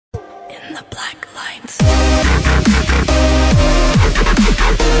in the black lines.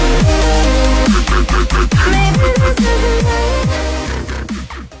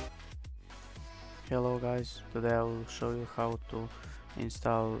 Hello guys, today I will show you how to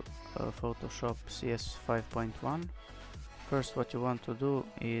install Photoshop CS5.1. First, what you want to do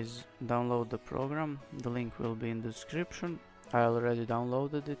is download the program. The link will be in the description. I already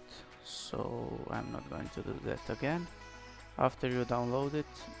downloaded it, so I'm not going to do that again. After you download it,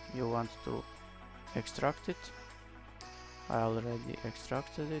 you want to extract it. I already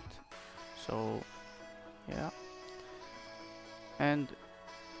extracted it, so yeah. And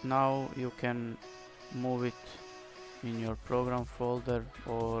now you can move it in your program folder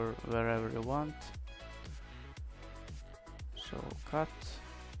or wherever you want. So cut,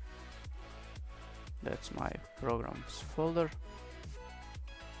 that's my programs folder,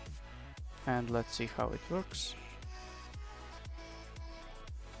 and let's see how it works.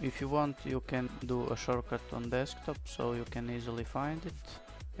 If you want, you can do a shortcut on desktop so you can easily find it.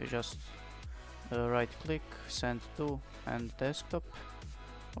 You just right click, send to, and desktop,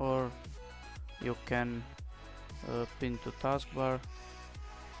 or you can pin to taskbar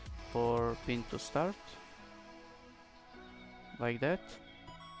or pin to start, like that.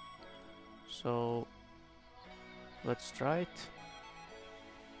 So let's try it.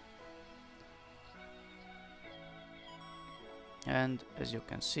 And as you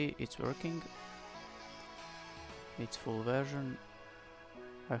can see, it's working. It's full version.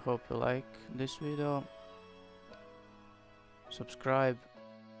 I hope you like this video. Subscribe